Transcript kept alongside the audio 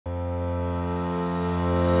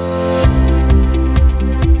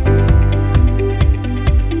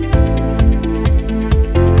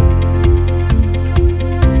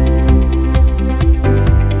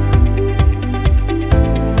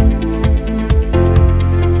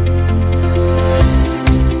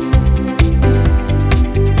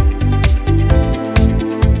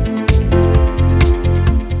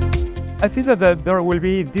feel that there will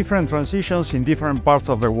be different transitions in different parts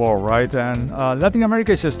of the world, right? And Latin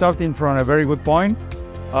America is starting from a very good point.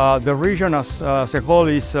 The region as a whole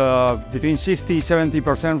is between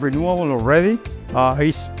 60–70% renewable already.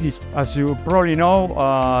 As you probably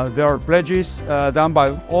know, there are pledges done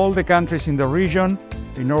by all the countries in the region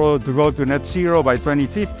in order to go to net zero by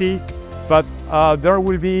 2050. But there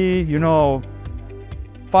will be,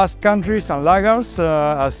 fast countries and laggards,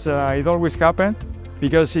 as it always happens,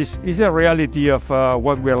 because it's a reality of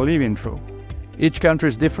what we are living through. Each country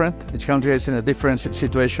is different. Each country is in a different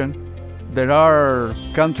situation. There are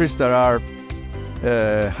countries that are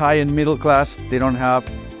high and middle class. They don't have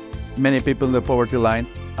many people in the poverty line,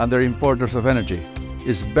 and they're importers of energy.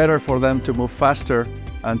 It's better for them to move faster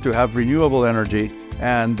and to have renewable energy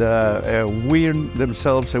and wean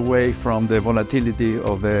themselves away from the volatility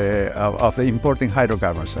of the importing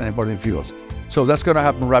hydrocarbons and importing fuels. So that's going to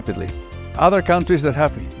happen rapidly. Other countries that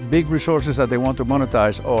have big resources that they want to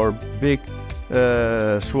monetize, or big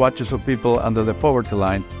swatches of people under the poverty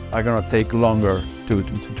line, are going to take longer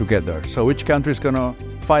to get there. So each country is going to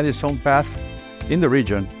find its own path in the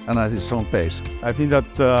region and at its own pace. I think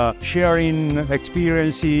that sharing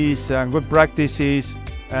experiences and good practices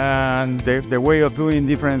and the way of doing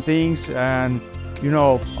different things, and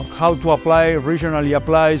how to regionally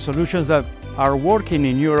apply solutions that are working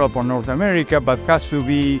in Europe or North America but has to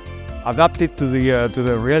be adapted to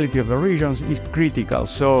the reality of the regions is critical.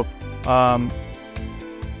 So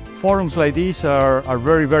forums like these are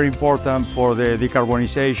very, very important for the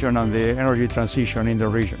decarbonization and the energy transition in the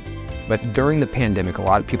region. But during the pandemic, a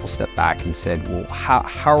lot of people stepped back and said, well,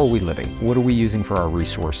 how are we living? What are we using for our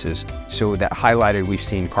resources? So that highlighted, we've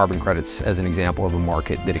seen carbon credits as an example of a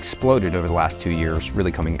market that exploded over the last 2 years,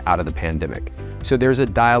 really coming out of the pandemic. So there's a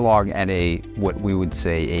dialogue at what we would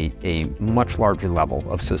say a much larger level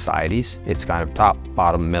of societies. It's kind of top,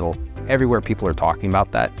 bottom, middle. Everywhere people are talking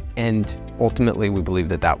about that. And ultimately, we believe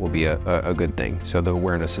that that will be a good thing. So the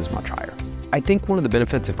awareness is much higher. I think one of the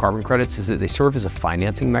benefits of carbon credits is that they serve as a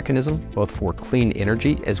financing mechanism, both for clean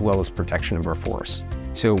energy as well as protection of our forests.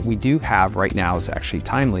 So we do have right now, is actually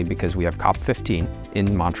timely because we have COP15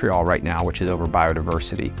 in Montreal right now, which is over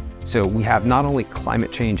biodiversity. So we have not only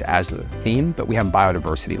climate change as a theme, but we have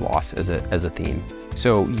biodiversity loss as a theme.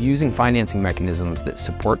 So using financing mechanisms that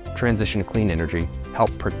support transition to clean energy,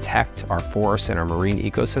 help protect our forests and our marine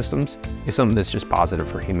ecosystems is something that's just positive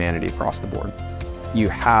for humanity across the board. You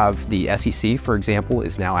have the SEC, for example,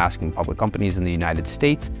 is now asking public companies in the United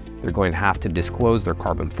States, they're going to have to disclose their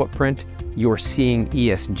carbon footprint. You're seeing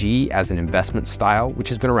ESG as an investment style, which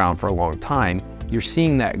has been around for a long time. You're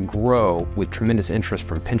seeing that grow with tremendous interest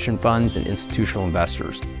from pension funds and institutional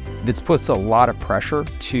investors. This puts a lot of pressure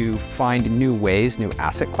to find new ways, new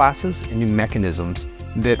asset classes, and new mechanisms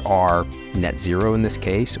that are net zero in this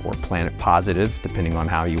case, or planet positive, depending on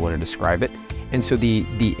how you want to describe it. And so the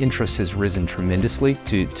interest has risen tremendously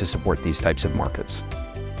to support these types of markets.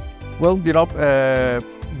 Well,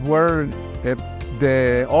 where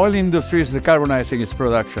the oil industry is decarbonizing its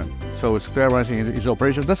production, so it's decarbonizing its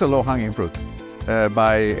operations, that's a low-hanging fruit.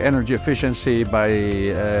 By energy efficiency, by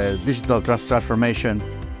digital transformation,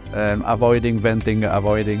 avoiding venting,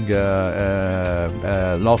 avoiding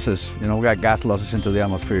losses, we got gas losses into the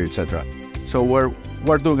atmosphere, etc. So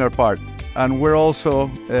we're doing our part, and we're also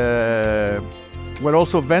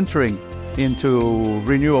venturing into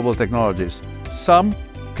renewable technologies. Some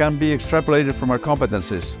can be extrapolated from our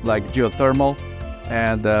competencies, like geothermal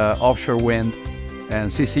and offshore wind and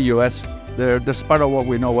CCUS. That's part of what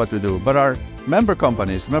we know what to do. But our member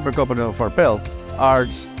companies of Arpel, are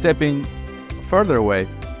stepping further away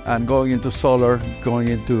and going into solar, going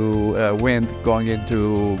into wind, going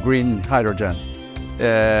into green hydrogen,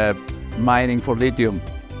 mining for lithium,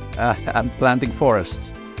 and planting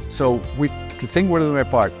forests. So to think we're doing our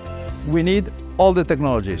part, we need all the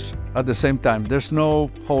technologies at the same time. There's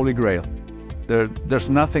no holy grail. There's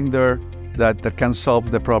nothing there that can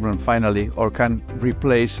solve the problem finally or can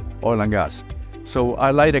replace oil and gas. So I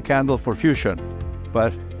light a candle for fusion,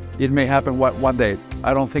 but it may happen one day.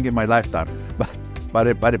 I don't think in my lifetime, but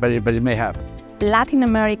it may happen. Latin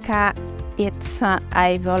America is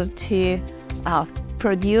able to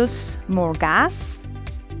produce more gas,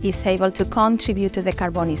 is able to contribute to the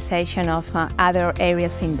decarbonization of other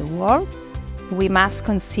areas in the world. We must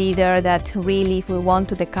consider that really, if we want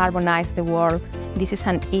to decarbonize the world, this is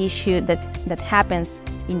an issue that happens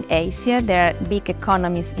in Asia. There are big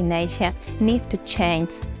economies in Asia need to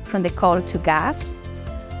change from the coal to gas.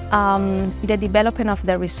 The development of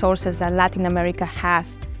the resources that Latin America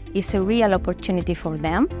has is a real opportunity for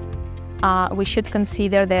them. We should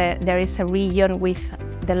consider that there is a region with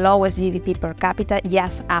the lowest GDP per capita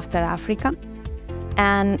just after Africa.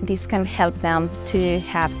 And this can help them to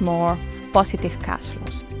have more positive cash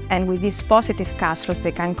flows. And with these positive cash flows,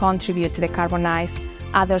 they can contribute to decarbonize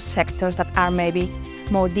other sectors that are maybe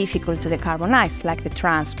more difficult to decarbonize, like the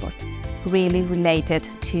transport, really related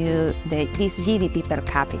to this GDP per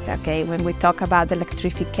capita. Okay? When we talk about the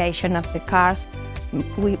electrification of the cars,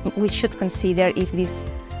 we should consider if these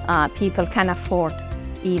people can afford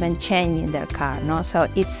even changing their car. No? So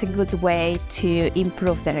it's a good way to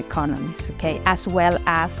improve their economies, okay? As well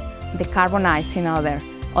as decarbonizing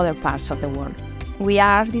other parts of the world. We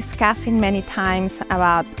are discussing many times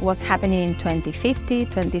about what's happening in 2050,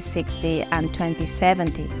 2060, and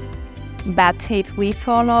 2070. But if we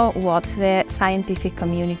follow what the scientific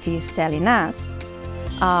community is telling us,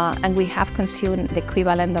 and we have consumed the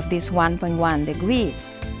equivalent of this 1.1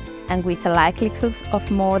 degrees, and with a likelihood of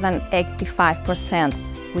more than 85%,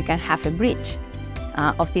 we can have a breach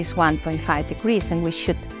of this 1.5 degrees, and we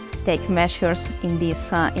should take measures in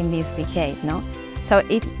this decade. No? So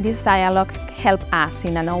this dialogue helps us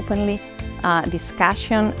in an openly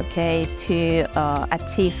discussion, okay, to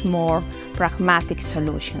achieve more pragmatic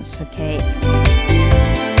solutions. Okay.